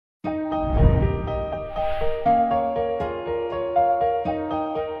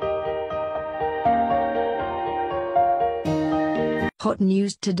Hot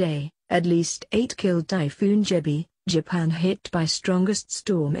news today, at least 8 killed. Typhoon Jebi, Japan hit by strongest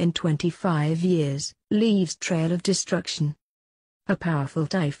storm in 25 years, leaves trail of destruction. A powerful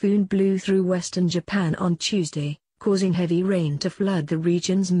typhoon blew through western Japan on Tuesday, causing heavy rain to flood the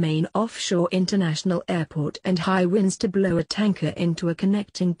region's main offshore international airport and high winds to blow a tanker into a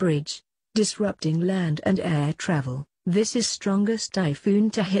connecting bridge, disrupting land and air travel. This is strongest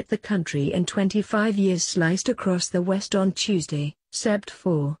typhoon to hit the country in 25 years. Sliced across the west on Tuesday, Sept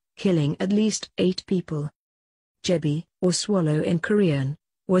 4, killing at least 8 people. Jebi, or swallow in Korean,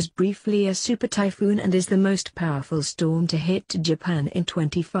 was briefly a super typhoon and is the most powerful storm to hit Japan in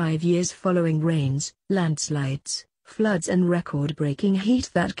 25 years following rains, landslides, floods and record-breaking heat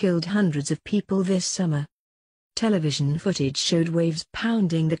that killed hundreds of people this summer. Television footage showed waves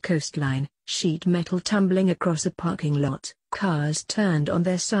pounding the coastline, sheet metal tumbling across a parking lot, cars turned on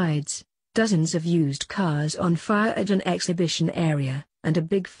their sides, dozens of used cars on fire at an exhibition area, and a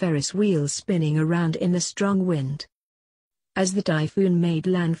big Ferris wheel spinning around in the strong wind. As the typhoon made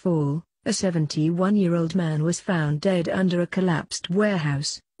landfall, a 71-year-old man was found dead under a collapsed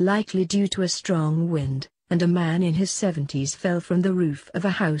warehouse, likely due to a strong wind, and a man in his 70s fell from the roof of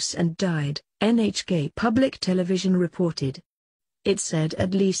a house and died, NHK Public Television reported. It said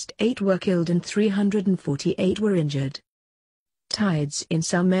at least 8 were killed and 348 were injured. Tides in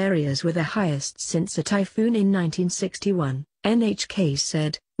some areas were the highest since a typhoon in 1961, NHK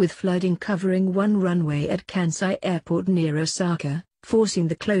said, with flooding covering one runway at Kansai Airport near Osaka, forcing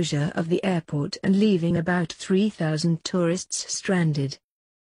the closure of the airport and leaving about 3,000 tourists stranded.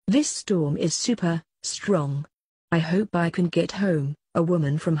 "This storm is super strong. I hope I can get home," a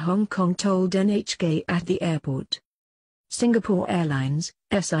woman from Hong Kong told NHK at the airport. Singapore Airlines,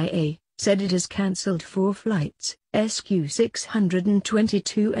 SIA, said it has cancelled 4 flights,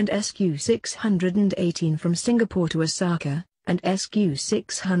 SQ622 and SQ618 from Singapore to Osaka, and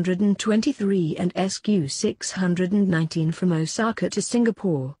SQ623 and SQ619 from Osaka to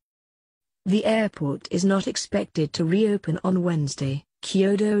Singapore. The airport is not expected to reopen on Wednesday,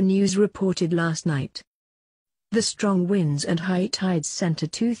 Kyodo News reported last night. The strong winds and high tides sent a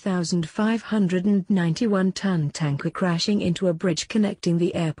 2,591-ton tanker crashing into a bridge connecting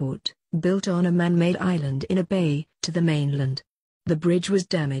the airport, built on a man-made island in a bay, to the mainland. The bridge was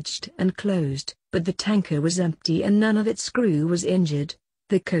damaged and closed, but the tanker was empty and none of its crew was injured,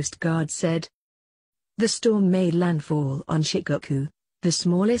 the Coast Guard said. The storm made landfall on Shikoku, the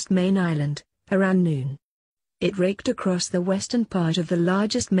smallest main island, around noon. It raked across the western part of the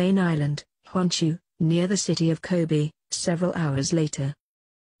largest main island, Honshu, near the city of Kobe, several hours later.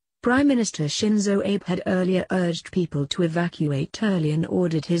 Prime Minister Shinzo Abe had earlier urged people to evacuate early and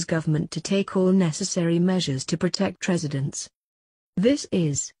ordered his government to take all necessary measures to protect residents. This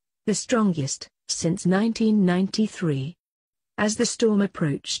is the strongest since 1993. As the storm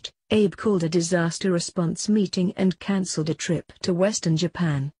approached, Abe called a disaster response meeting and cancelled a trip to western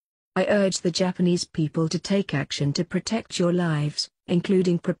Japan. "I urge the Japanese people to take action to protect your lives,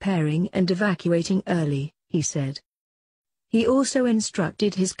 including preparing and evacuating early," he said. He also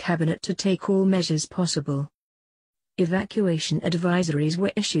instructed his cabinet to take all measures possible. Evacuation advisories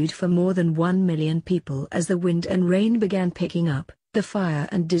were issued for more than 1 million people as the wind and rain began picking up, the Fire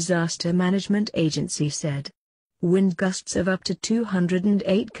and Disaster Management Agency said. Wind gusts of up to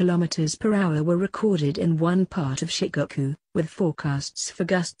 208 km per hour were recorded in one part of Shikoku, with forecasts for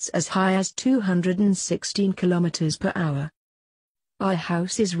gusts as high as 216 km per hour. "Our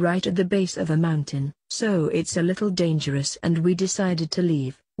house is right at the base of a mountain, so it's a little dangerous and we decided to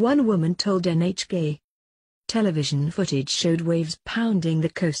leave," one woman told NHK. Television footage showed waves pounding the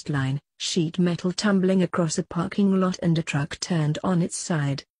coastline, sheet metal tumbling across a parking lot and a truck turned on its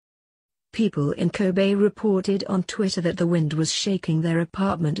side. People in Kobe reported on Twitter that the wind was shaking their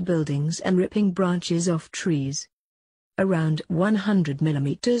apartment buildings and ripping branches off trees. Around 100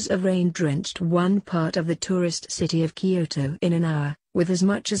 millimeters of rain drenched one part of the tourist city of Kyoto in an hour, with as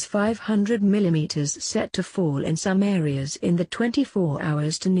much as 500 millimeters set to fall in some areas in the 24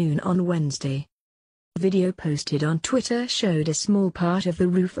 hours to noon on Wednesday. Video posted on Twitter showed a small part of the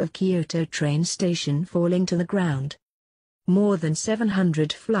roof of Kyoto train station falling to the ground. More than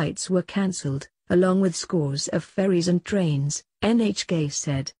 700 flights were cancelled, along with scores of ferries and trains, NHK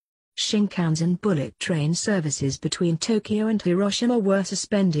said. Shinkansen bullet train services between Tokyo and Hiroshima were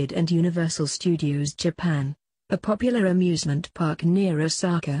suspended and Universal Studios Japan, a popular amusement park near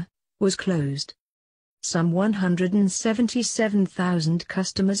Osaka, was closed. Some 177,000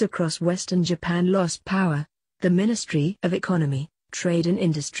 customers across western Japan lost power, the Ministry of Economy, Trade and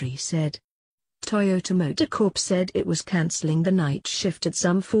Industry said. Toyota Motor Corp said it was cancelling the night shift at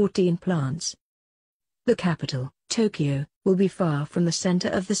some 14 plants. The capital, Tokyo will be far from the center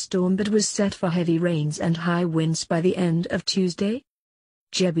of the storm but was set for heavy rains and high winds by the end of Tuesday.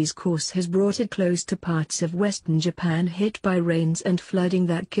 Jebi's course has brought it close to parts of western Japan hit by rains and flooding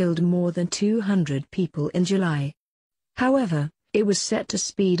that killed more than 200 people in July. However, it was set to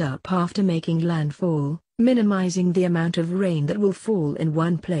speed up after making landfall, minimizing the amount of rain that will fall in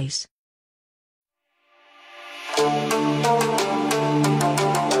one place.